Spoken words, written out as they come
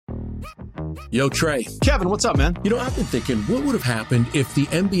Yo, Trey. Kevin, what's up, man? You know, I've been thinking, what would have happened if the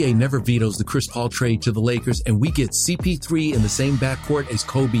NBA never vetoes the Chris Paul trade to the Lakers and we get CP3 in the same backcourt as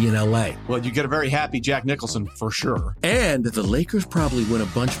Kobe in LA? Well, you get a very happy Jack Nicholson for sure. And the Lakers probably win a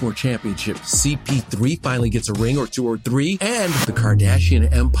bunch more championships. CP3 finally gets a ring or two or three, and the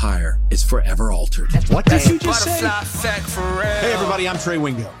Kardashian empire is forever altered. What did you just say? Hey, everybody, I'm Trey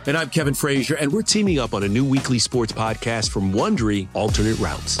Wingo. And I'm Kevin Frazier, and we're teaming up on a new weekly sports podcast from Wondery, Alternate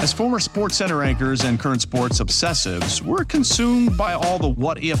Routes. As former Sports Center anchors and current sports obsessives, we're consumed by all the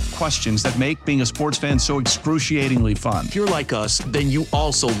what-if questions that make being a sports fan so excruciatingly fun. If you're like us, then you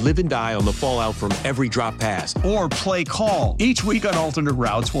also live and die on the fallout from every drop pass. Or play call. Each week on Alternate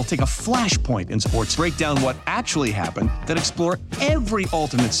Routes, we'll take a flashpoint in sports, break down what actually happened, then explore every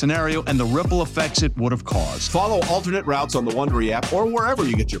alternate scenario and the ripple effects it would have caused. Follow Alternate Routes on the Wondery app or wherever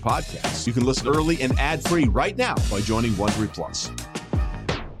you get your podcasts. You can listen early and ad-free right now by joining Wondery Plus.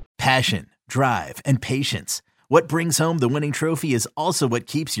 Passion, drive, and patience. What brings home the winning trophy is also what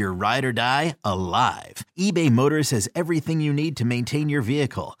keeps your ride or die alive. eBay Motors has everything you need to maintain your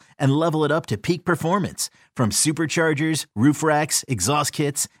vehicle and level it up to peak performance, from superchargers, roof racks, exhaust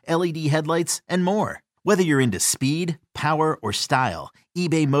kits, LED headlights, and more. Whether you're into speed, power, or style,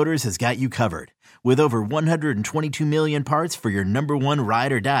 eBay Motors has got you covered. With over 122 million parts for your number one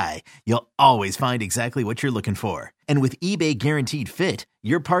ride or die, you'll always find exactly what you're looking for. And with eBay Guaranteed Fit,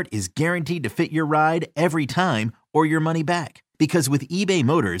 your part is guaranteed to fit your ride every time or your money back. Because with eBay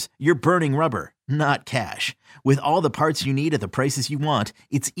Motors, you're burning rubber, not cash. With all the parts you need at the prices you want,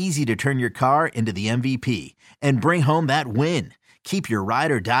 it's easy to turn your car into the MVP and bring home that win. Keep your ride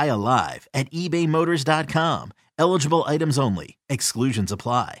or die alive at ebaymotors.com. Eligible items only. Exclusions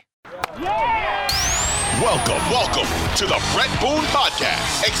apply. Welcome to the Brett Boone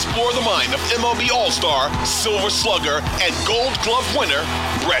Podcast. Explore the mind of MLB All-Star, Silver Slugger, and Gold Glove winner,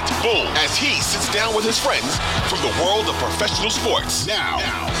 Brett Boone, as he sits down with his friends from the world of professional sports. Now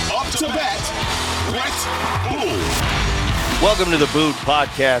up to bat, Brett Boone. Welcome to the Boone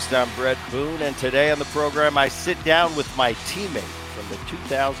Podcast. I'm Brett Boone, and today on the program, I sit down with my teammate from the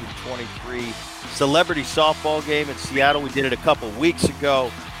 2023 Celebrity Softball game in Seattle. We did it a couple weeks ago.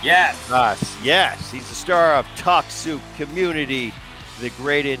 Yes. He's the star of Talk Soup, Community, The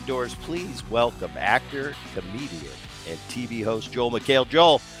Great Indoors. Please welcome actor, comedian, and TV host Joel McHale.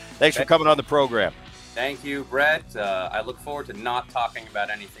 Joel, thanks for coming on the program. Thank you, Brett. I look forward to not talking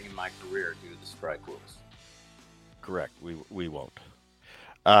about anything in my career due to the strike rules. Correct. We won't.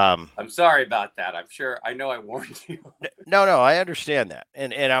 I'm sorry about that. I know I warned you. No, I understand that.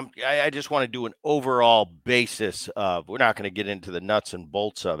 And I just want to do an overall basis of, we're not going to get into the nuts and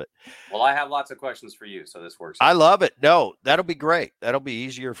bolts of it. Well, I have lots of questions for you, so this works. I love it. No, that'll be great. That'll be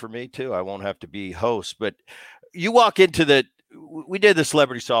easier for me too. I won't have to be host, but you walk into we did the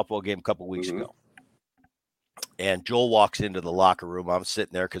Celebrity Softball game a couple weeks ago, and Joel walks into the locker room. I'm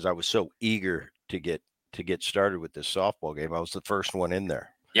sitting there because I was so eager to get started with this softball game. I was the first one in there.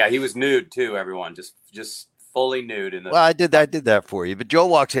 Yeah, he was nude too, everyone. Just fully nude in the Well, I did that for you. But Joe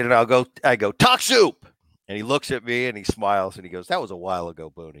walks in and I go, Talk Soup. And he looks at me and he smiles and he goes, that was a while ago,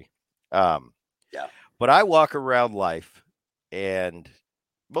 Booney. Yeah. But I walk around life and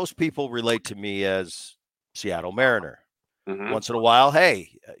most people relate to me as Seattle Mariner. Mm-hmm. Once in a while,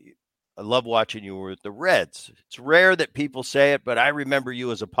 hey, I love watching you with the Reds. It's rare that people say it, but I remember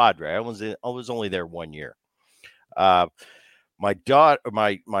you as a Padre. I was only there 1 year. My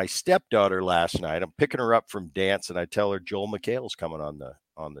stepdaughter last night, I'm picking her up from dance, and I tell her Joel McHale's coming on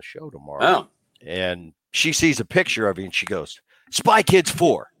the show tomorrow. Oh. And she sees a picture of you, and she goes, Spy Kids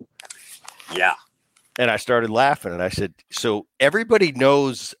 4. Yeah. And I started laughing, and I said, so everybody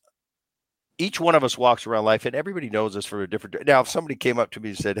knows. Each one of us walks around life, and everybody knows us from a different. Now, if somebody came up to me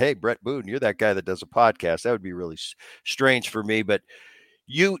and said, "Hey, Brett Boone, you're that guy that does a podcast," that would be really strange for me. But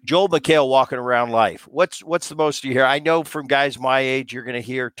you, Joel McHale, walking around life, what's the most you hear? I know from guys my age, you're going to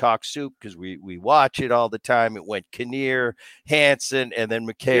hear Talk Soup because we watch it all the time. It went Kinnear, Hansen, and then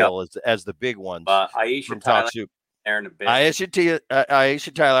McHale as the big ones. Aisha from Tyler, Talk Soup. Aaron, a bit.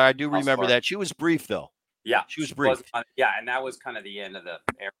 Aisha Tyler, I do remember that. She was brief though. Yeah, she was brief. And that was kind of the end of the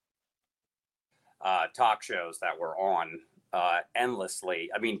talk shows that were on endlessly.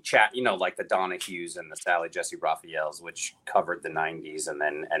 I mean, like the Donahues and the Sally Jesse Raphaels, which covered the 90s, and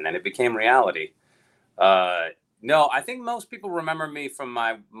then it became reality. No, I think most people remember me from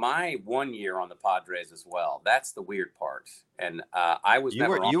my 1 year on the Padres as well. That's the weird part. And I was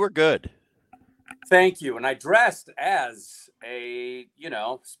you were good. Thank you. And I dressed as a,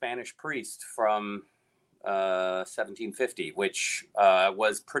 Spanish priest from 1750, which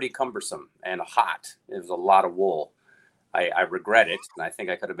was pretty cumbersome and hot. It was a lot of wool. I regret it, and I think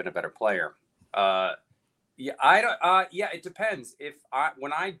I could have been a better player. Yeah, I don't. Yeah, it depends.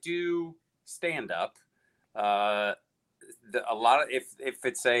 When I do stand up, a lot of if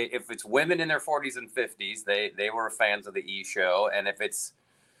it's women in their 40s and 50s, they were fans of the E Show, and if it's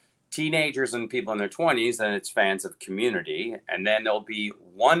teenagers and people in their 20s, then it's fans of Community, and then there'll be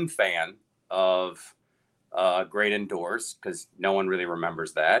one fan of Great Indoors, because no one really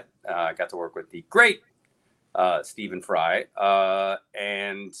remembers that. I got to work with the great Stephen Fry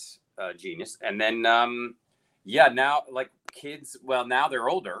and Genius, and then now like kids. Well, now they're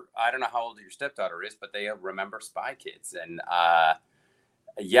older. I don't know how old your stepdaughter is, but they remember Spy Kids, and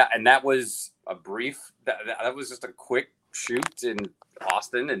and that was a brief. That was just a quick shoot in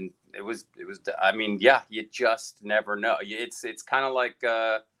Austin, and it was. I mean, yeah, you just never know. It's kind of like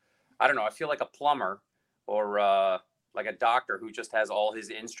I don't know. I feel like a plumber or like a doctor who just has all his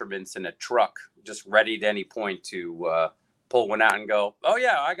instruments in a truck, just ready at any point to pull one out and go, oh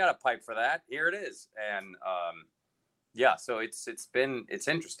yeah, I got a pipe for that. Here it is. And so it's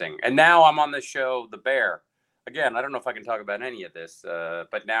interesting. And now I'm on the show, The Bear. Again, I don't know if I can talk about any of this,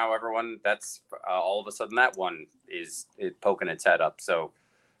 but now everyone, that's all of a sudden that one is poking its head up. So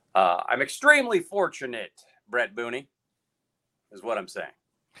I'm extremely fortunate, Brett Booney, is what I'm saying.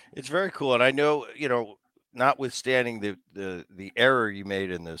 It's very cool. And I know, notwithstanding the error you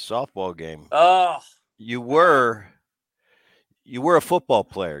made in the softball game, you were a football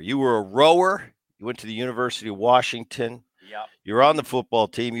player. You were a rower. You went to the University of Washington. Yeah. You were on the football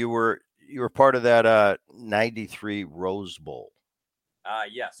team. You were part of that 93 Rose Bowl.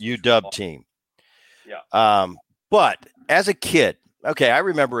 Yes. UW team. Yeah. But as a kid, I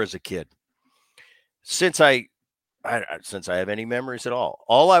remember as a kid, since I have any memories at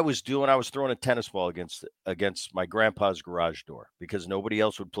all I was doing, I was throwing a tennis ball against my grandpa's garage door because nobody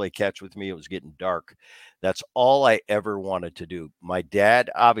else would play catch with me. It was getting dark. That's all I ever wanted to do. My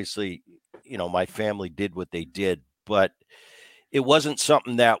dad, obviously, my family did what they did, but it wasn't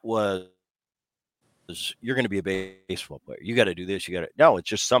something that was, you're going to be a baseball player. You got to do this. No, it's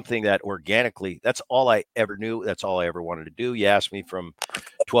just something that organically, that's all I ever knew. That's all I ever wanted to do. You asked me from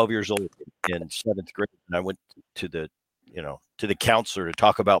 12 years old in 7th grade, and I went to the counselor to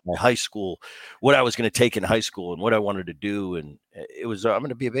talk about my high school, what I was going to take in high school and what I wanted to do. And it was, I'm going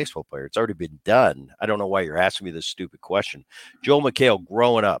to be a baseball player. It's already been done. I don't know why you're asking me this stupid question. Joel McHale,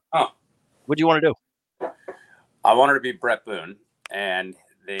 growing up, what do you want to do? I wanted to be Brett Boone, and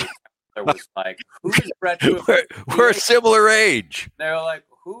there was like, who is Brett Boone? We're a similar age. They were like,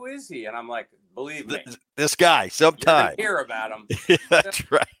 who is he? And I'm like, believe me, this guy, sometime hear about him. That's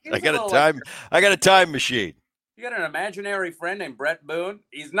right. I got a time machine. You got an imaginary friend named Brett Boone.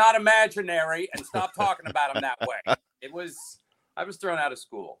 He's not imaginary, and stop talking about him that way. I was thrown out of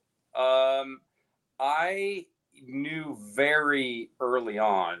school. I knew very early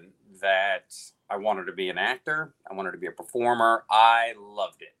on that I wanted to be an actor. I wanted to be a performer. I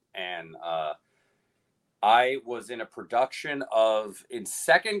loved it. And I was in a production in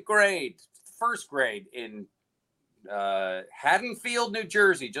 2nd grade, 1st grade in Haddonfield, New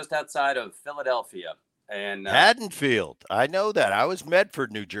Jersey, just outside of Philadelphia. And Haddonfield, I know that. I was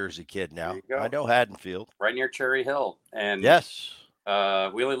Medford, New Jersey kid now. I know Haddonfield. Right near Cherry Hill. And yes, we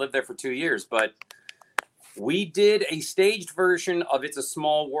only lived there for 2 years, but we did a staged version of It's a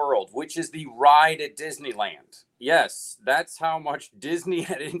Small World, which is the ride at Disneyland. Yes, that's how much Disney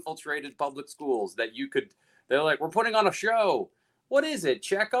had infiltrated public schools that they're like, we're putting on a show. What is it?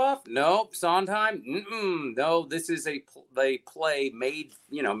 Chekhov? No. Sondheim? No, this is a play made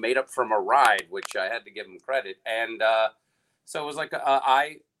up from a ride, which I had to give them credit. And so it was like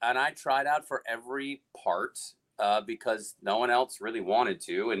I tried out for every part because no one else really wanted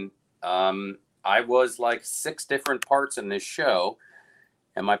to. And I was like 6 different parts in this show.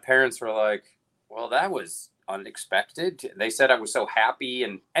 And my parents were like, well, that was unexpected. They said I was so happy.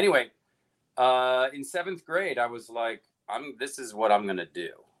 And anyway, in 7th grade, I was like, this is what I'm going to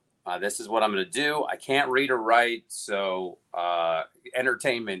do. This is what I'm going to do. I can't read or write. So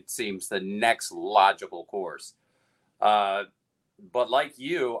entertainment seems the next logical course. But like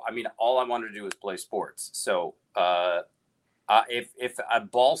you, I mean, all I wanted to do was play sports. So if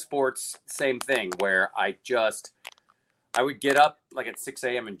ball sports, same thing, where I would get up like at 6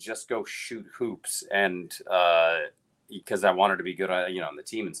 a.m. and just go shoot hoops, and because I wanted to be good, on the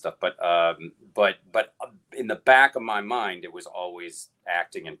team and stuff. But in the back of my mind, it was always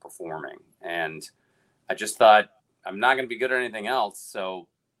acting and performing, and I just thought I'm not going to be good at anything else, so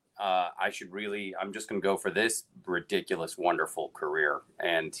I'm just going to go for this ridiculous, wonderful career,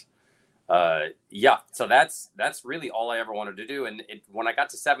 and so that's really all I ever wanted to do. And when I got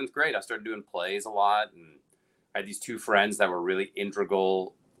to 7th grade, I started doing plays a lot, and I had these 2 friends that were really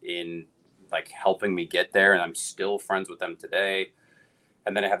integral in like helping me get there, and I'm still friends with them today.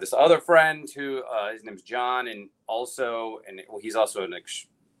 And then I have this other friend who his name's John, and he's also a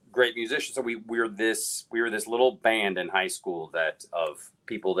great musician. So we were this little band in high school of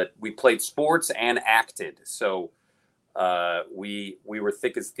people that we played sports and acted. So we were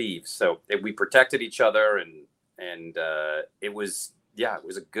thick as thieves. So we protected each other, and it was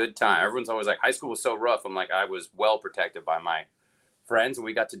a good time. Everyone's always like, high school was so rough. I'm like, I was well protected by my friends, and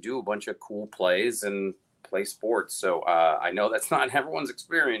we got to do a bunch of cool plays and play sports. So I know that's not everyone's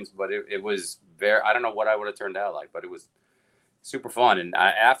experience, but it was I don't know what I would have turned out like, but it was super fun. And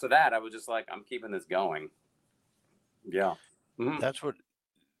after that, I was just like, I'm keeping this going. Yeah. Mm-hmm. That's what,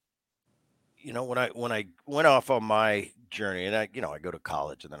 when I went off on my journey, and I go to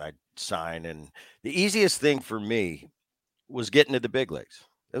college and then I sign, and the easiest thing for me was getting to the big leagues.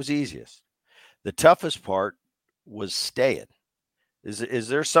 That was the easiest. The toughest part was staying. Is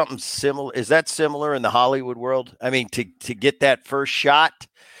there something similar? Is that similar in the Hollywood world? I mean, to get that first shot,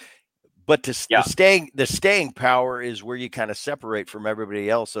 but the staying power is where you kind of separate from everybody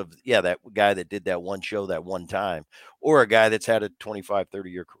else of, that guy that did that one show that one time, or a guy that's had a 25,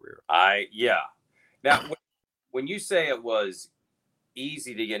 30-year career. Now, when you say it was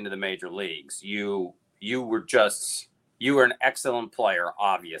easy to get into the major leagues, you were an excellent player,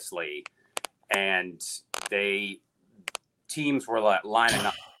 obviously, and teams were like lining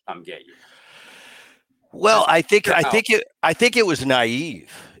up to come get you. Well, I think it was naive.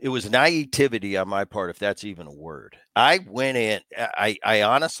 It was naivety on my part, if that's even a word. I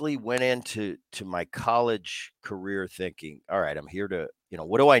honestly went into my college career thinking, all right, I'm here to,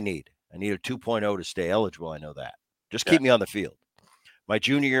 what do I need? I need a 2.0 to stay eligible. I know that. Just keep me on the field. My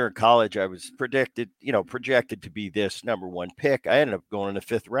junior year in college, I was projected to be this number one pick. I ended up going in the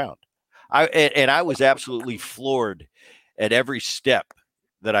 5th round. I was absolutely floored at every step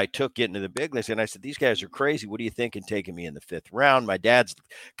that I took into the big leagues. And I said, these guys are crazy. What do you think in taking me in the 5th round? My dad's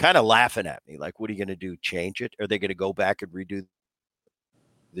kind of laughing at me. Like, what are you going to do? Change it? Are they going to go back and redo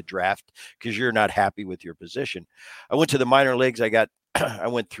the draft because you're not happy with your position? I went to the minor leagues. I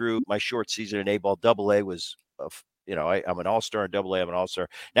went through my short season in A-ball. Double-A was, I'm an all-star in Double-A. I'm an all-star.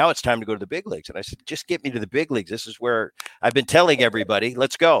 Now it's time to go to the big leagues. And I said, just get me to the big leagues. This is where I've been telling everybody,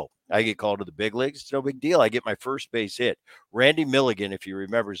 let's go. I get called to the big leagues. It's no big deal. I get my first base hit. Randy Milligan, if you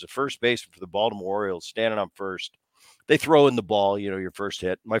remember, is the first baseman for the Baltimore Orioles, standing on first. They throw in the ball, your first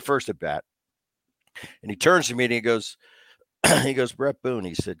hit, my first at bat. And he turns to me and he goes, Brett Boone,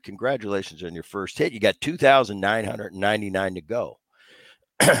 he said, congratulations on your first hit. You got 2,999 to go.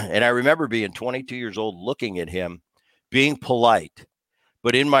 And I remember being 22 years old, looking at him, being polite,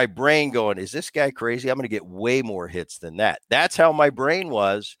 but in my brain going, is this guy crazy? I'm going to get way more hits than that. That's how my brain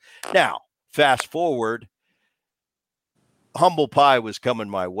was. Now, fast forward, humble pie was coming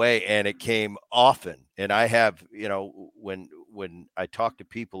my way, and it came often. And I have, when I talk to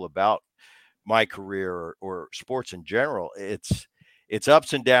people about my career or sports in general, it's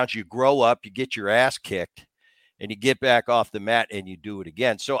ups and downs. You grow up, you get your ass kicked, and you get back off the mat and you do it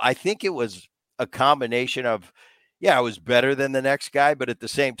again. So I think it was a combination of, I was better than the next guy, but at the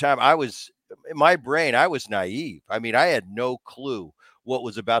same time, in my brain, I was naive. I mean, I had no clue what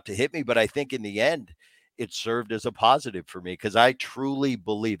was about to hit me, but I think in the end, it served as a positive for me because I truly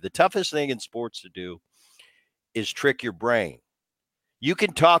believe the toughest thing in sports to do is trick your brain. You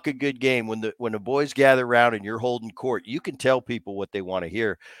can talk a good game when the boys gather around and you're holding court. You can tell people what they want to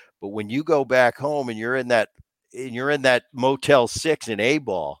hear, but when you go back home and you're in that Motel 6 in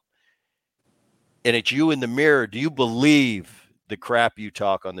A-ball, and it's you in the mirror, do you believe the crap you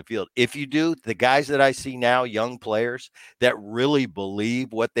talk on the field? If you do, the guys that I see now, young players that really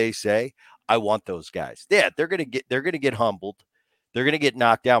believe what they say, I want those guys. Yeah, they're going to get humbled. They're going to get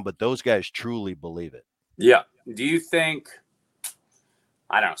knocked down, but those guys truly believe it. Yeah. Do you think,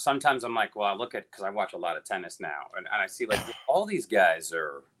 I don't know, sometimes I'm like, well, because I watch a lot of tennis now, and I see like all these guys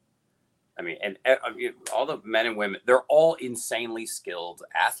are, and all the men and women, they're all insanely skilled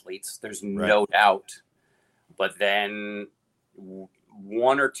athletes. There's no doubt. But then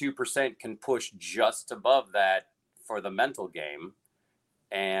 1 or 2% can push just above that for the mental game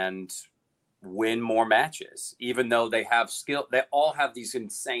and win more matches, even though they have skill. They all have these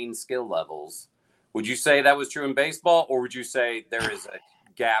insane skill levels. Would you say that was true in baseball, or would you say there is a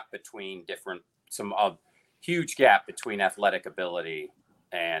gap between huge gap between athletic ability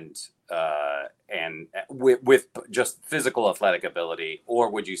and with just physical athletic ability, or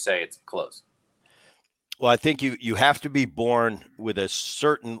would you say it's close? Well, I think you have to be born with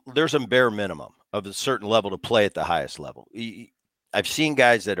there's a bare minimum of a certain level to play at the highest level. I've seen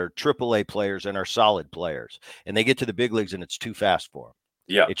guys that are AAA players and are solid players, and they get to the big leagues and it's too fast for them.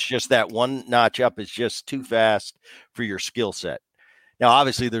 Yeah. It's just that one notch up is just too fast for your skill set. Now,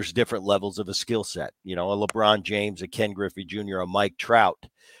 obviously, there's different levels of a skill set. You know, a LeBron James, a Ken Griffey Jr., a Mike Trout.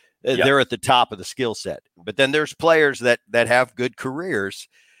 They're at the top of the skill set. But then there's players that have good careers,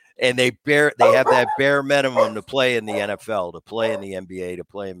 and they have that bare minimum to play in the NFL, to play in the NBA, to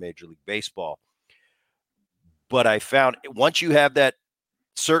play in Major League Baseball. But I found once you have that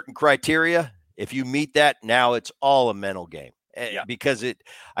certain criteria, if you meet that, now it's all a mental game. Because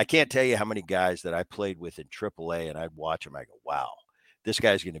I can't tell you how many guys that I played with in AAA, and I'd watch them. I go, wow, this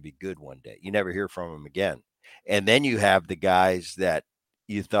guy's going to be good one day. You never hear from him again. And then you have the guys that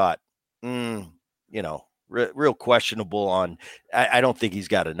you thought, real questionable on, I don't think he's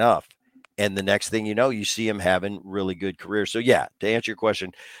got enough. And the next thing you know, you see him having really good careers. So yeah, to answer your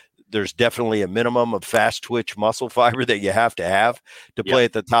question, there's definitely a minimum of fast twitch muscle fiber that you have to play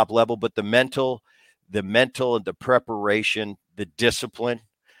at the top level, but the mental and the preparation, the discipline,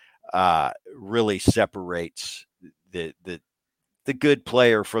 really separates the good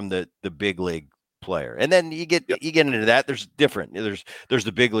player from the big league player. And then you get into that. There's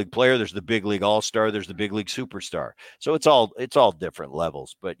the big league player, there's the big league all-star, there's the big league superstar. So it's all different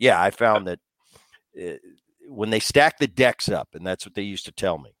levels. But yeah, I found that when they stack the decks up, and that's what they used to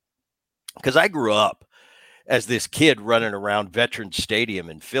tell me, because I grew up as this kid running around Veterans Stadium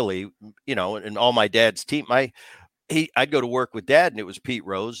in Philly, and all my dad's team, I'd go to work with Dad, and it was Pete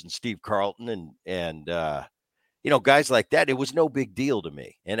Rose and Steve Carlton and guys like that. It was no big deal to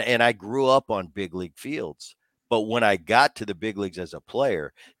me. And I grew up on big league fields. But when I got to the big leagues as a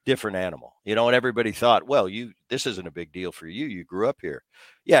player, different animal, and everybody thought, well, this isn't a big deal for you. You grew up here.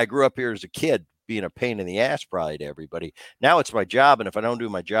 Yeah, I grew up here as a kid, being a pain in the ass probably to everybody. Now it's my job, and if I don't do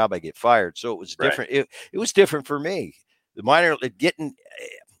my job, I get fired. So it was different. Right. It was different for me. The minor getting,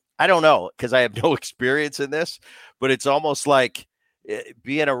 I don't know, because I have no experience in this, but it's almost like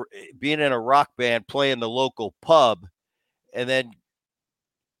being in a rock band, playing the local pub, and then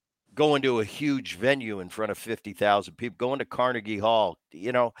going to a huge venue in front of 50,000 people, going to Carnegie Hall.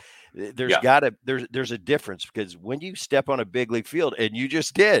 There's a difference, because when you step on a big league field, and you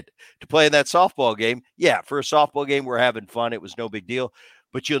just did, to play in that softball game. Yeah, for a softball game, we're having fun. It was no big deal.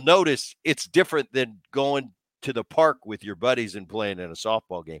 But you'll notice it's different than going to the park with your buddies and playing in a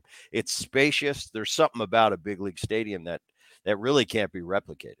softball game. It's spacious. There's something about a big league stadium that really can't be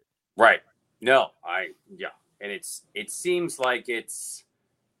replicated. Right. No, and it seems like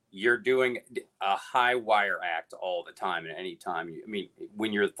you're doing a high wire act all the time, and any time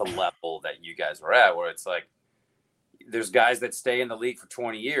when you're at the level that you guys are at, where it's like there's guys that stay in the league for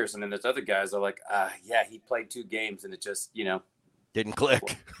 20 years, and then there's other guys that are like, he played 2 games and it just, didn't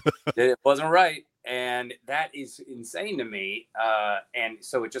click. It wasn't right. And that is insane to me. And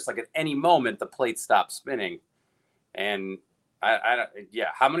so it's just like at any moment the plate stops spinning. And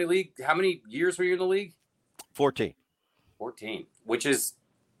how many years were you in the league? 14, which is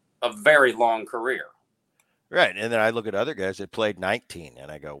a very long career. Right. And then I look at other guys that played 19, and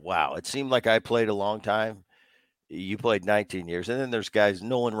I go, wow, it seemed like I played a long time. You played 19 years. And then there's guys,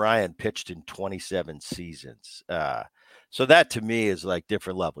 Nolan Ryan pitched in 27 seasons. So that to me is like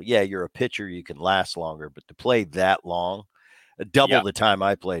different level. Yeah, you're a pitcher, you can last longer, but to play that long, double the time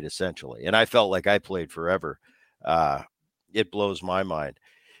I played essentially. And I felt like I played forever. It blows my mind.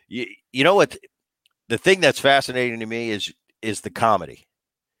 You know what? The thing that's fascinating to me is the comedy.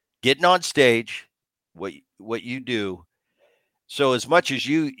 Getting on stage, what you do. So as much as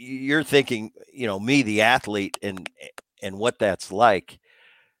you're thinking, me, the athlete, and what that's like,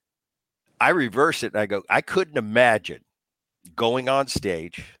 I reverse it and I go, I couldn't imagine going on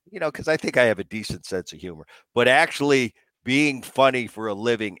stage, because I think I have a decent sense of humor, but actually being funny for a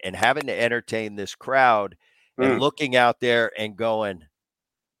living and having to entertain this crowd and looking out there and going,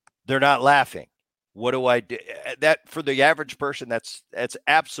 they're not laughing. What do I do? That for the average person, that's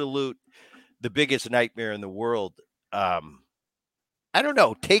absolute the biggest nightmare in the world. I don't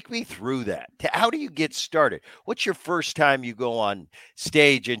know. Take me through that. How do you get started? What's your first time you go on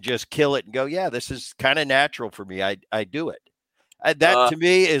stage and just kill it and go, yeah, this is kind of natural for me. I do it. That to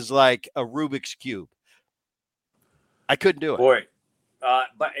me is like a Rubik's Cube. I couldn't do it. Boy,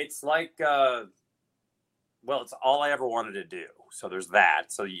 but it's like, it's all I ever wanted to do. So there's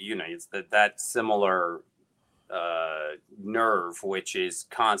that. So, it's that similar nerve, which is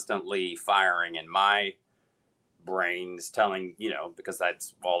constantly firing in my brains, telling, because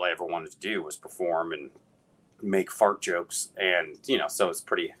that's all I ever wanted to do was perform and make fart jokes. And, so it's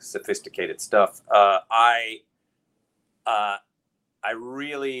pretty sophisticated stuff. I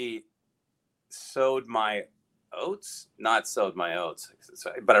really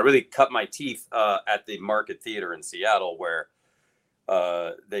but I really cut my teeth at the Market Theater in Seattle, where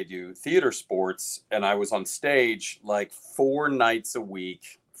they do theater sports, and I was on stage like 4 nights a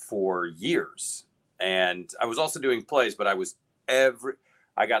week for years. And I was also doing plays, but I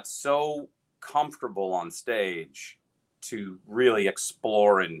got so comfortable on stage to really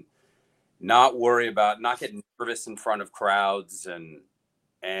explore and not worry about, not get nervous in front of crowds.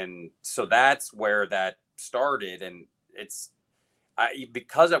 And so that's where that started. And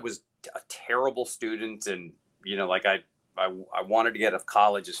because I was a terrible student, and, you know, like I wanted to get out of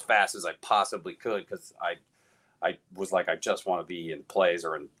college as fast as I possibly could, because I was like, I just want to be in plays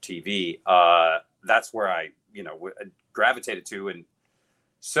or in TV. That's where I, you know, gravitated to. And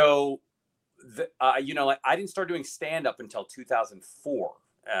so, you know, like, I didn't start doing stand-up until 2004.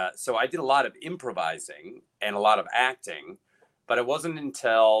 So I did a lot of improvising and a lot of acting, but it wasn't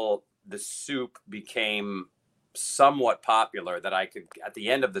until the Soup became somewhat popular that I could, at the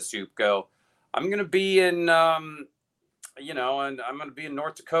end of the Soup, go, I'm going to be in, you know, and I'm going to be in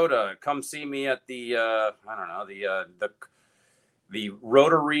North Dakota. Come see me at the, I don't know, the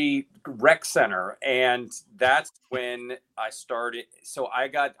Rotary Rec Center. And that's when I started. So I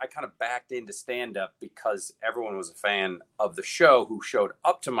kind of backed into stand-up because everyone was a fan of the show who showed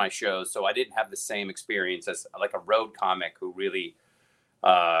up to my shows. So I didn't have the same experience as like a road comic who really,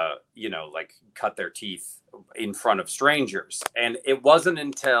 you know, like cut their teeth in front of strangers. And it wasn't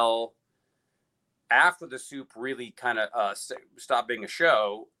until after the Soup really kind of stopped being a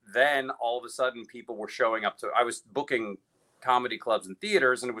show, then all of a sudden people were showing up I was booking comedy clubs and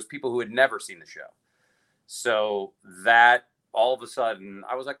theaters, and it was people who had never seen the show. So that all of a sudden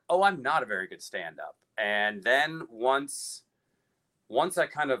I was like, oh, I'm not a very good stand-up. And then once I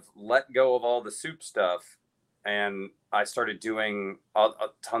kind of let go of all the Soup stuff and I started doing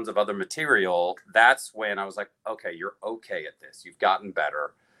tons of other material, that's when I was like, okay, you're okay at this. You've gotten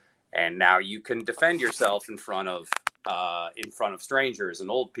better. And now you can defend yourself in front of strangers and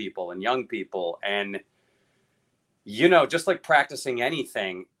old people and young people. And, you know, just like practicing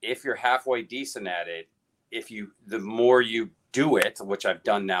anything, if you're halfway decent at it, the more you do it, which I've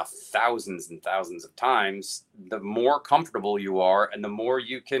done now thousands and thousands of times, the more comfortable you are and the more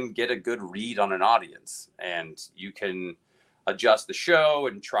you can get a good read on an audience, and you can adjust the show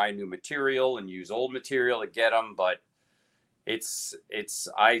and try new material and use old material to get them. But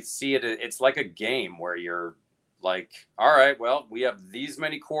I see it, it's like a game where you're like, all right, well, we have these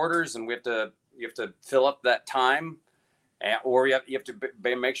many quarters and you have to fill up that time, or you have to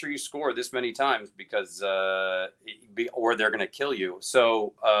make sure you score this many times because, or they're going to kill you.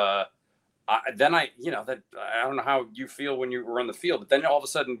 So, then I don't know how you feel when you were on the field, but then all of a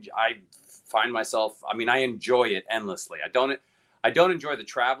sudden I find myself, I mean, I enjoy it endlessly. I don't enjoy the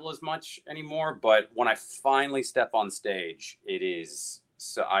travel as much anymore, but when I finally step on stage, it is,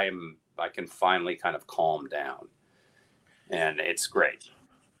 so I can finally kind of calm down, and it's great.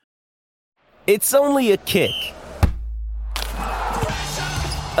 It's only a kick,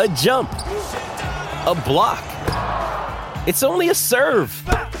 a jump, a block. It's only a serve.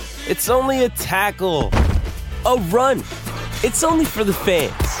 It's only a tackle, a run. It's only for the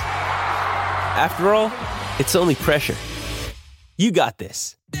fans. After all, it's only pressure. You got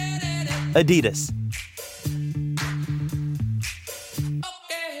this. Adidas.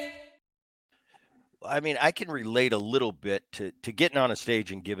 I mean, I can relate a little bit to getting on a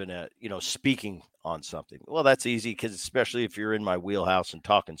stage and giving speaking on something. Well, that's easy because especially if you're in my wheelhouse and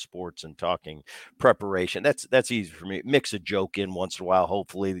talking sports and talking preparation, that's easy for me. Mix a joke in once in a while.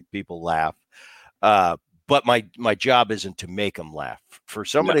 Hopefully people laugh. But my job isn't to make them laugh. For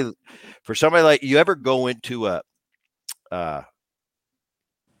somebody like you, ever go into a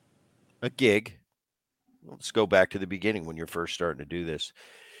gig? Let's go back to the beginning when you're first starting to do this.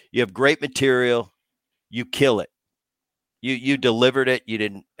 You have great material. You kill it. You delivered it. You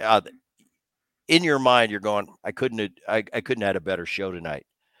didn't. In your mind, you're going, I couldn't have had a better show tonight.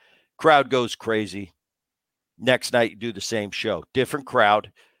 Crowd goes crazy. Next night, you do the same show. Different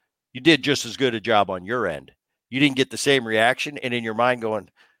crowd. You did just as good a job on your end. You didn't get the same reaction. And in your mind going,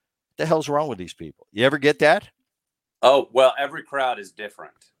 what the hell's wrong with these people? You ever get that? Oh, well, every crowd is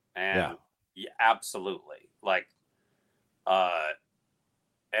different. And yeah, absolutely. Like,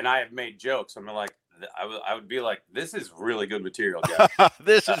 and I have made jokes. I'm like, I would be like, this is really good material, guys.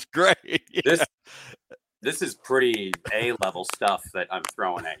 This is great. Yeah. This is pretty A-level stuff that I'm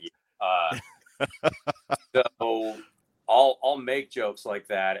throwing at you. So I'll make jokes like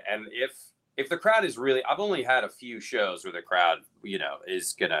that. And if the crowd is really, I've only had a few shows where the crowd,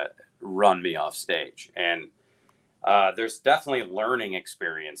 is going to run me off stage. And there's definitely a learning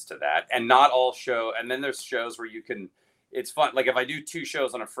experience to that. And not all and then there's shows where it's fun. Like if I do 2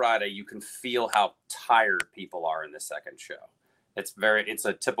 shows on a Friday, you can feel how tired people are in the second show. It's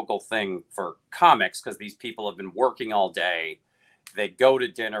a typical thing for comics because these people have been working all day. They go to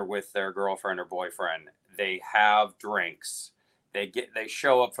dinner with their girlfriend or boyfriend. They have drinks. They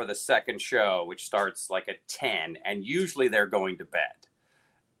show up for the second show, which starts like at 10, and usually they're going to bed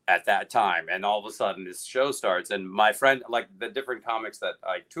at that time. And all of a sudden this show starts, and my friend, like the different comics that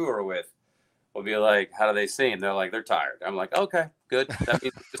I tour with, will be like, how do they seem? They're like, they're tired. I'm like, okay, good. That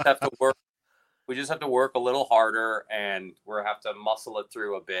means we just have to work. We just have to work a little harder, and we have to muscle it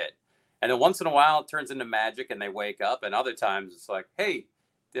through a bit. And then once in a while it turns into magic and they wake up. And other times it's like, hey,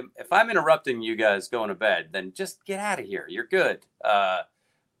 if I'm interrupting you guys going to bed, then just get out of here. You're good.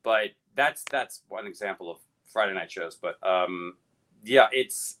 But that's one example of Friday night shows. But yeah,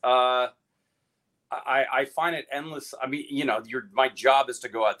 it's I find it endless. I mean, you know, my job is to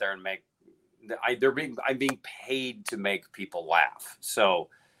go out there and I'm being paid to make people laugh. So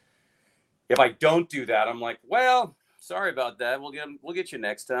if I don't do that, I'm like, well, sorry about that. We'll get you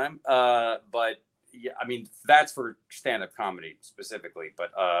next time. But yeah, I mean, that's for stand-up comedy specifically.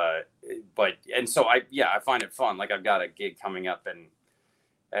 But and so I find it fun. Like I've got a gig coming up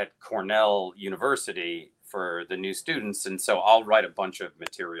at Cornell University for the new students, and so I'll write a bunch of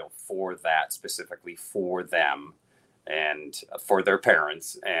material for that, specifically for them and for their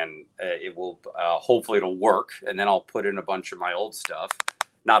parents, and it will hopefully it'll work. And then I'll put in a bunch of my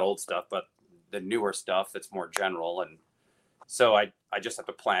not old stuff, but the newer stuff that's more general. And so I just have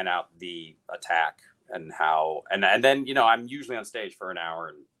to plan out the attack and how, and then, you know, I'm usually on stage for an hour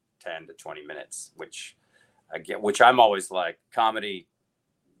and 10 to 20 minutes, which I'm always like, comedy,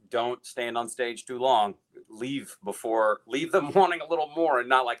 don't stand on stage too long. Leave them wanting a little more and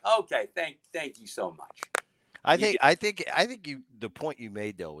not like, okay, thank you so much. I think the point you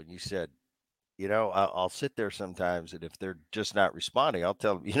made though, when you said, you know, I'll sit there sometimes, and if they're just not responding, I'll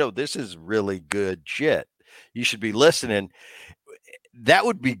tell them, you know, this is really good shit. You should be listening. That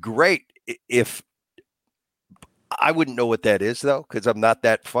would be great if I wouldn't know what that is though, because I'm not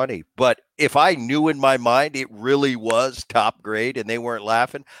that funny. But if I knew in my mind it really was top grade and they weren't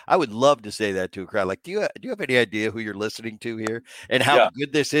laughing, I would love to say that to a crowd. Like, do you have any idea who you're listening to here and how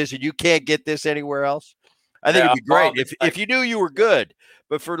good this is? And you can't get this anywhere else. I think it'd be great if you knew you were good.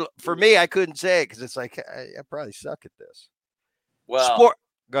 But for me, I couldn't say it because it's like, I probably suck at this. Well,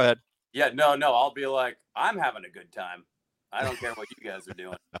 go ahead. Yeah, no, I'll be like, I'm having a good time. I don't care what you guys are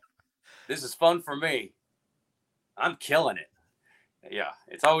doing. This is fun for me. I'm killing it. Yeah,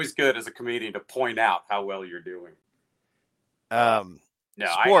 it's always good as a comedian to point out how well you're doing. I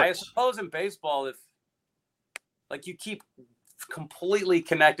suppose in baseball, if like you keep completely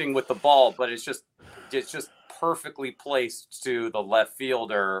connecting with the ball, but it's just perfectly placed to the left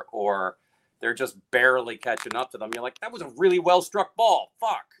fielder, or they're just barely catching up to them. You're like, that was a really well struck ball.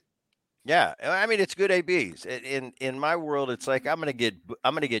 Fuck. Yeah, I mean, it's good ABs. In my world, it's like I'm gonna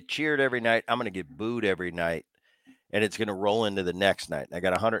get cheered every night. I'm gonna get booed every night, and it's gonna roll into the next night. I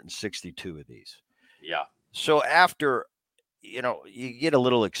got 162 of these. Yeah. So after, you know, you get a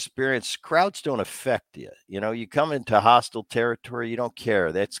little experience, crowds don't affect you. You know, you come into hostile territory, you don't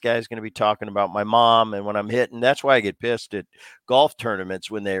care. That guy's going to be talking about my mom. And when I'm hitting, that's why I get pissed at golf tournaments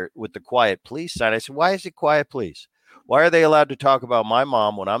when they're with the quiet please sign. I said, why is it quiet please? Why are they allowed to talk about my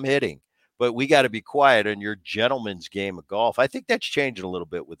mom when I'm hitting? But we got to be quiet in your gentleman's game of golf. I think that's changing a little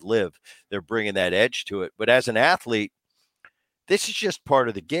bit with Liv. They're bringing that edge to it. But as an athlete, this is just part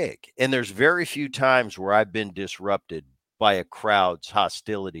of the gig. And there's very few times where I've been disrupted by a crowd's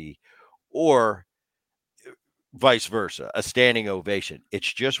hostility or vice versa, a standing ovation.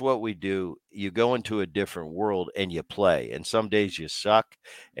 It's just what we do. You go into a different world and you play. And some days you suck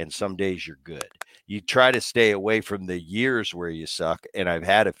and some days you're good. You try to stay away from the years where you suck. And I've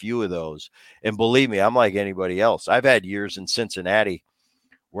had a few of those. And believe me, I'm like anybody else. I've had years in Cincinnati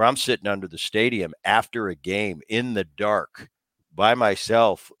where I'm sitting under the stadium after a game in the dark by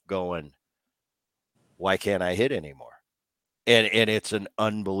myself going, why can't I hit anymore? And it's an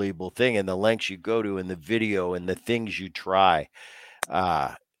unbelievable thing. And the lengths you go to in the video and the things you try.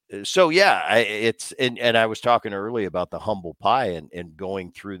 So yeah, it's, and I was talking earlier about the humble pie and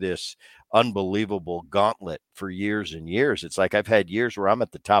going through this unbelievable gauntlet for years and years. It's like, I've had years where I'm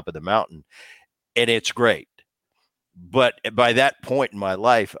at the top of the mountain and it's great. But by that point in my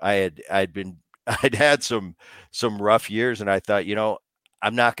life, I'd had some rough years, and I thought, you know,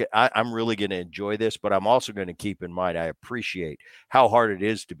 I'm really going to enjoy this, but I'm also going to keep in mind, I appreciate how hard it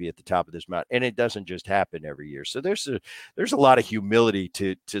is to be at the top of this mountain. And it doesn't just happen every year. So there's a lot of humility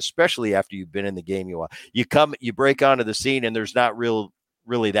to especially after you've been in the game. You break onto the scene and there's not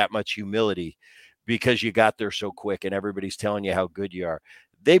really that much humility because you got there so quick and everybody's telling you how good you are.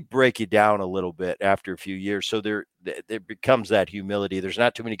 they break you down a little bit after a few years. So there becomes that humility. There's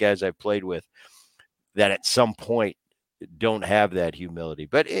not too many guys I've played with that at some point don't have that humility,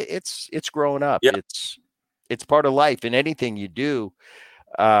 but it's growing up. Yeah. It's part of life, and anything you do.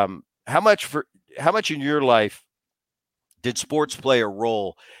 How much in your life did sports play a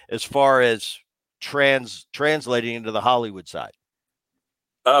role as far as translating into the Hollywood side?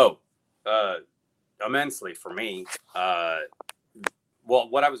 Oh, immensely for me. Well,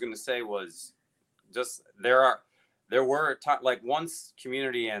 what I was going to say was just there were like once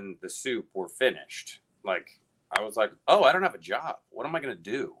Community and The Soup were finished, like I was like, oh, I don't have a job. What am I going to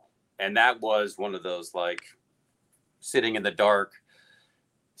do? And that was one of those, like, sitting in the dark,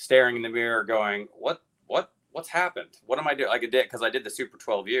 staring in the mirror going, what's happened? What am I doing? Like, because I did The Soup for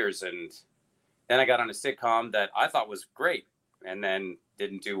 12 years, and then I got on a sitcom that I thought was great and then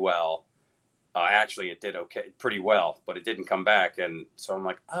didn't do well. Actually, it did pretty well, but it didn't come back. And so I'm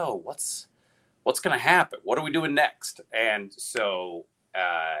like, oh, what's going to happen? What are we doing next? And so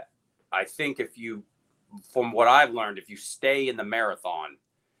I think from what I've learned, if you stay in the marathon,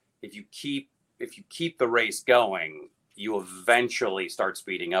 if you keep the race going, you eventually start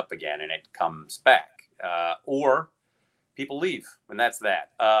speeding up again and it comes back. Or people leave, and that's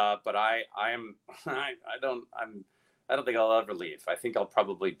that. But I don't think I'll ever leave. I think I'll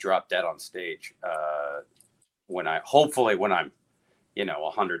probably drop dead on stage when I'm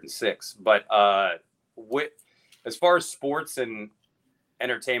 106. But as far as sports and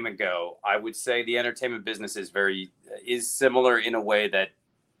entertainment go, I would say the entertainment business is similar in a way that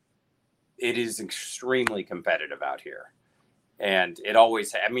it is extremely competitive out here. And it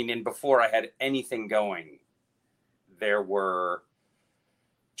always, and before I had anything going, there were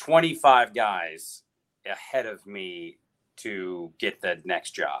 25 guys ahead of me to get the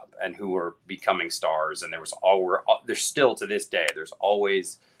next job and who were becoming stars. And there's still to this day, there's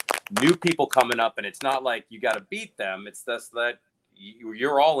always new people coming up, and it's not like you got to beat them. It's just that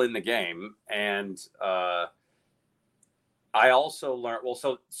you're all in the game. And I also learned,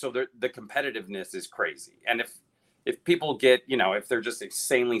 so the competitiveness is crazy. And if people get, if they're just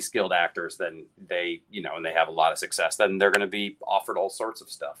insanely skilled actors, then they, and they have a lot of success, then they're going to be offered all sorts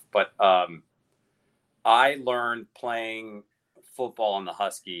of stuff. But I learned playing football on the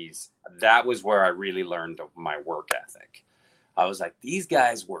Huskies. That was where I really learned my work ethic. I was like, these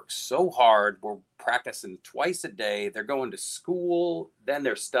guys work so hard. We're practicing twice a day. They're going to school. Then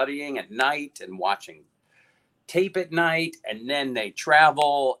they're studying at night and watching tape at night. And then they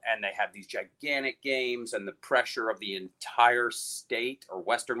travel and they have these gigantic games, and the pressure of the entire state or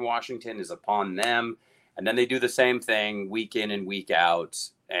Western Washington is upon them. And then they do the same thing week in and week out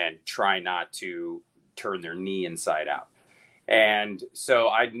and try not to turn their knee inside out. And so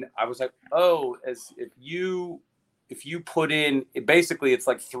I was like, oh, if you put in, basically it's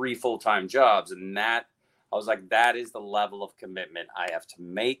like 3 full-time jobs. And that, I was like, that is the level of commitment I have to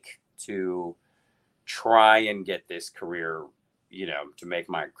make to try and get this career, to make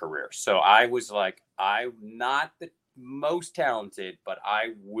my career. So I was like, I'm not the most talented, but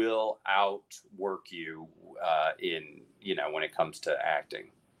I will outwork you in, when it comes to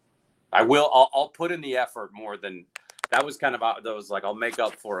acting. I'll put in the effort more than that. Was kind of those, like, I'll make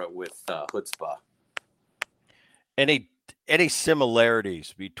up for it with chutzpah. Any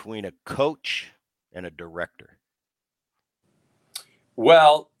similarities between a coach and a director?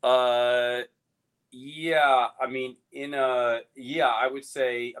 Well, yeah, I would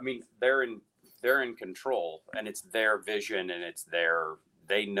say, they're in control, and it's their vision, and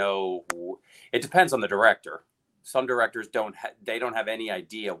they know. It depends on the director. Some directors don't have any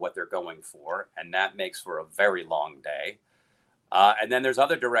idea what they're going for, and that makes for a very long day. And then there's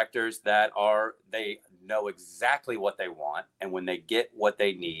other directors that they know exactly what they want, and when they get what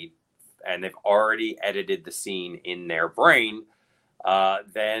they need, and they've already edited the scene in their brain,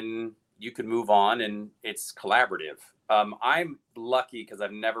 then you can move on, and it's collaborative. I'm lucky because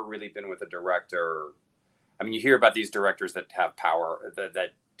I've never really been with a director. You hear about these directors that have power,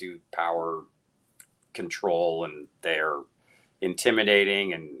 that do power control, and they're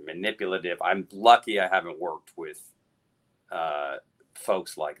intimidating and manipulative. I'm lucky I haven't worked with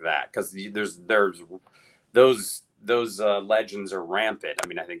folks like that, because there's those legends are rampant. I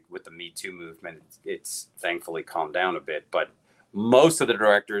think with the Me Too movement, it's thankfully calmed down a bit, but most of the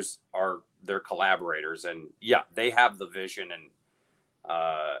directors they're collaborators, and yeah, they have the vision,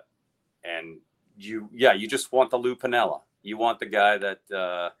 and you just want the Lou Piniella. You want the guy that's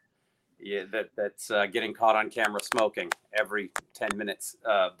getting caught on camera smoking every 10 minutes.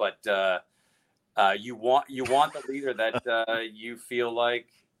 But you want the leader that you feel like,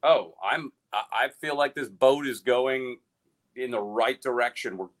 oh, I feel like this boat is going in the right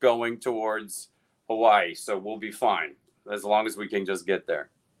direction. We're going towards Hawaii, so we'll be fine as long as we can just get there.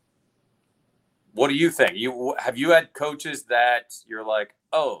 What do you think? Have you had coaches that you're like,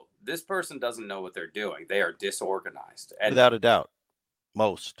 oh, this person doesn't know what they're doing. They are disorganized. And without a doubt,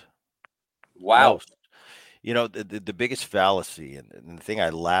 most. Wow. Most. You know, the biggest fallacy and the thing I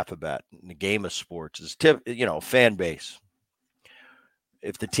laugh about in the game of sports is, fan base.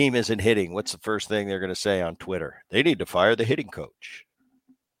 If the team isn't hitting, what's the first thing they're going to say on Twitter? They need to fire the hitting coach.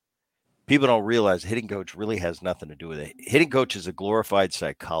 People don't realize the hitting coach really has nothing to do with it. Hitting coach is a glorified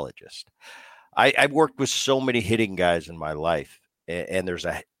psychologist. I've worked with so many hitting guys in my life, and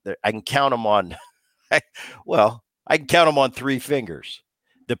I can count them on, I can count them on 3 fingers.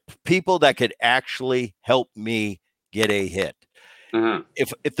 The people that could actually help me get a hit. Mm-hmm.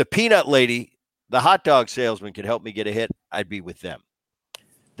 If the peanut lady, the hot dog salesman, could help me get a hit, I'd be with them.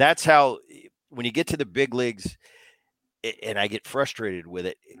 That's how, when you get to the big leagues, and I get frustrated with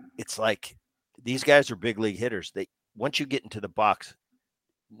it, it's like these guys are big league hitters. Once you get into the box,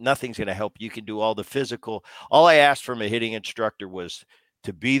 nothing's going to help. You can do all the physical. All I asked from a hitting instructor was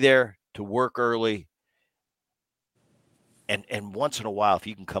to be there, to work early. And once in a while, if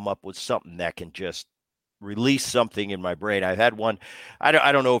you can come up with something that can just release something in my brain. I've had one. I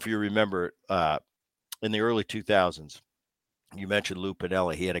don't know if you remember in the early 2000s, you mentioned Lou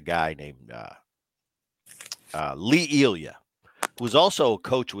Piniella. He had a guy named Lee Elia, who was also a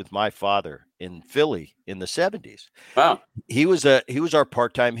coach with my father in Philly in the 70s. Wow. He was our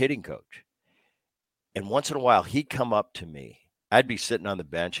part-time hitting coach. And once in a while, he'd come up to me. I'd be sitting on the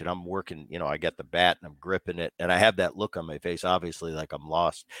bench and I'm working, I got the bat and I'm gripping it. And I have that look on my face, obviously, like I'm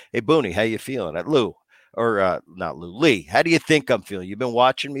lost. Hey, Booney, how you feeling? Lou, or not Lou, Lee, how do you think I'm feeling? You've been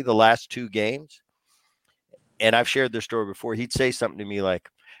watching me the last 2 games? And I've shared this story before. He'd say something to me like,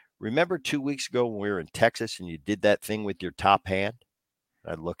 remember 2 weeks ago when we were in Texas and you did that thing with your top hand?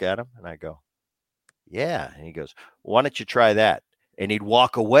 I'd look at him and I go, yeah. And he goes, why don't you try that? And he'd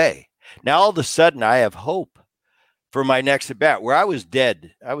walk away. Now, all of a sudden, I have hope for my next at bat, where I was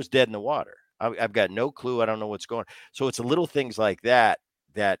dead in the water. I've got no clue. I don't know what's going on. So it's little things like that,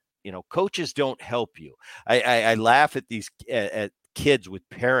 coaches don't help you. I laugh at these at kids with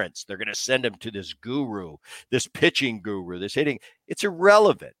parents. They're going to send them to this guru, this pitching guru, this hitting. It's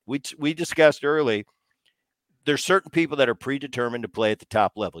irrelevant. We discussed early, there's certain people that are predetermined to play at the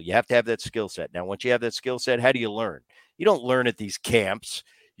top level. You have to have that skill set. Now, once you have that skill set, how do you learn? You don't learn at these camps.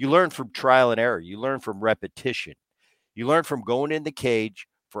 You learn from trial and error. You learn from repetition. You learn from going in the cage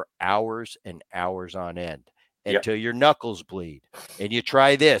for hours and hours on end until your knuckles bleed. And you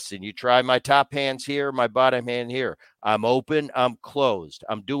try this, and you try my top hands here, my bottom hand here. I'm open, I'm closed.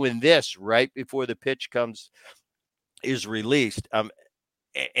 I'm doing this right before the pitch is released.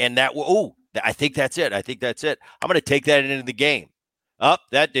 And that, I think that's it. I'm going to take that into the game.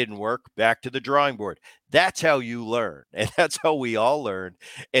 That didn't work. Back to the drawing board. That's how you learn. And that's how we all learn.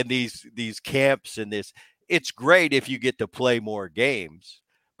 And these camps and this, it's great if you get to play more games,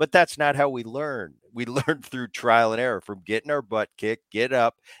 but that's not how we learn. We learn through trial and error, from getting our butt kicked, get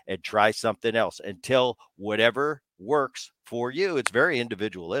up and try something else until whatever works for you. It's very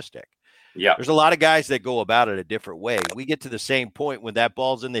individualistic. Yeah. There's a lot of guys that go about it a different way. We get to the same point when that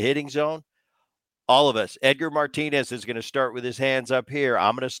ball's in the hitting zone. All of us, Edgar Martinez is going to start with his hands up here.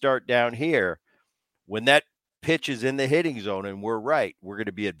 I'm going to start down here. When that pitch is in the hitting zone and we're right, we're going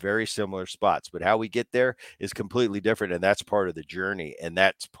to be at very similar spots, but how we get there is completely different. And that's part of the journey. And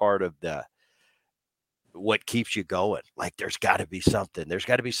that's part of what keeps you going. Like, there's got to be something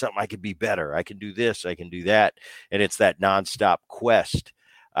I can be better. I can do this. I can do that. And it's that nonstop quest.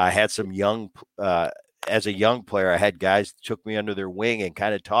 I had some as a young player, I had guys that took me under their wing and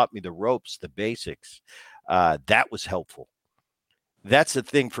kind of taught me the ropes, the basics. That was helpful. That's the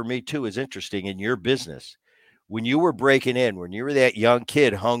thing for me too, is interesting in your business. When you were breaking in, when you were that young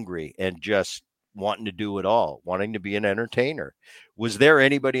kid, hungry and just wanting to do it all, wanting to be an entertainer, was there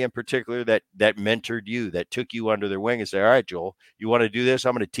anybody in particular that mentored you, that took you under their wing and said, all right, Joel, you want to do this?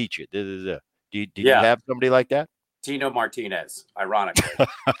 I'm going to teach you. Do you have somebody like that? Tino Martinez, ironically.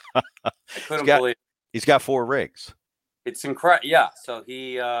 I couldn't believe he's got 4 rings. It's incredible. Yeah. So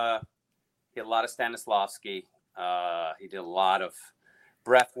he did a lot of Stanislavski. He did a lot of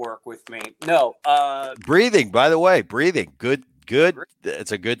breath work with me. No. Breathing, by the way, good.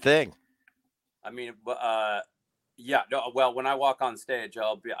 It's a good thing. I mean, yeah. No, well, when I walk on stage,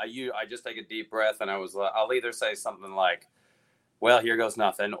 I just take a deep breath and I'll either say something like, well, here goes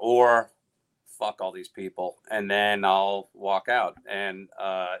nothing, or fuck all these people. And then I'll walk out, and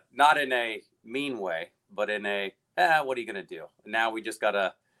not in a mean way, but in a, what are you going to do? Now we just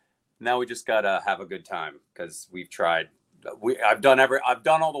gotta have a good time, because we've tried I've done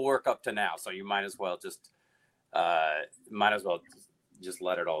all the work up to now, so you might as well just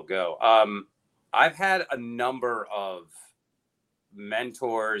let it all go. I've had a number of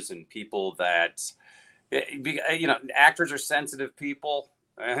mentors and people that, actors are sensitive people,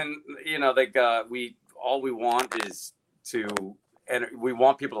 and we want is and we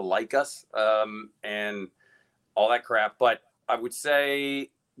want people to like us, and all that crap. But I would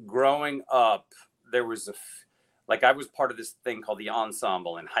say growing up, there was I was part of this thing called the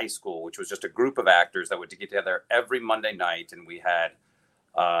Ensemble in high school, which was just a group of actors that would get together every Monday night. And we had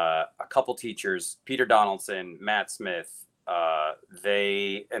a couple teachers, Peter Donaldson, Matt Smith.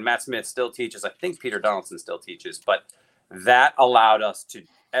 Matt Smith still teaches. I think Peter Donaldson still teaches. But that allowed us to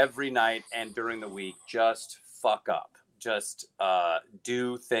every night and during the week just fuck up, just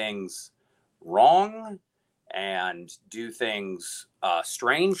do things wrong and do things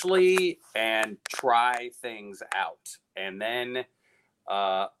strangely and try things out. And then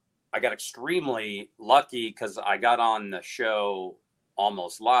I got extremely lucky because I got on the show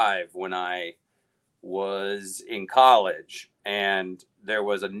Almost Live when I was in college, and there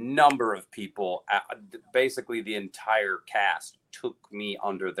was a number of people, basically the entire cast took me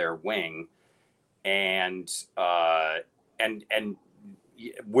under their wing, and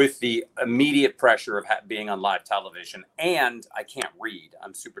with the immediate pressure of being on live television, and I can't read,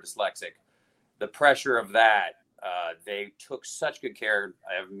 I'm super dyslexic. The pressure of that, they took such good care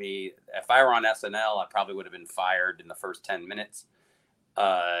of me. If I were on SNL, I probably would have been fired in the first 10 minutes.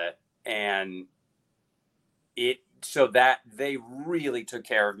 So that they really took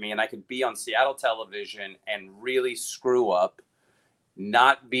care of me, and I could be on Seattle television and really screw up,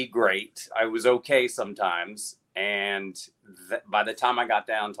 not be great. I was okay sometimes. And by the time I got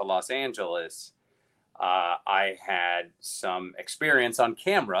down to Los Angeles, I had some experience on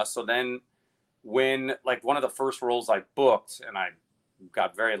camera. So then when one of the first roles I booked, and I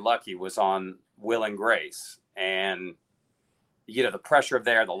got very lucky, was on Will and Grace. And, the pressure of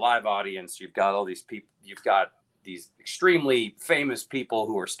the live audience, you've got all these people, you've got these extremely famous people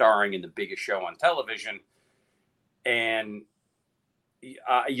who are starring in the biggest show on television. And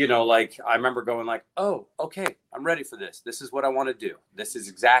I remember going oh, okay, I'm ready for this. This is what I want to do. This is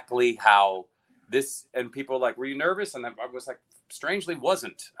exactly how this, and people were like, were you nervous? And I was like, strangely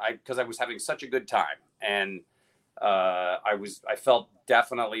wasn't, because I was having such a good time. And I felt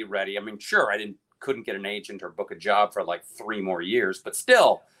definitely ready. I mean, sure, couldn't get an agent or book a job for 3 more years, but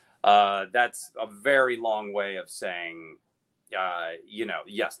still, that's a very long way of saying,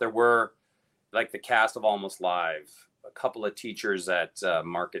 yes, there were the cast of Almost Live, a couple of teachers at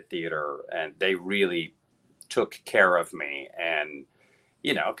Market Theater, and they really took care of me. And,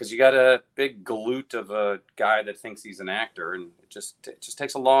 because you got a big galoot of a guy that thinks he's an actor, and it just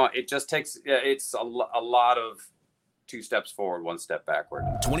takes it's a lot of 2 steps forward, 1 step backward.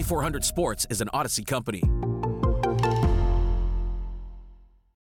 2400 Sports is an Odyssey company.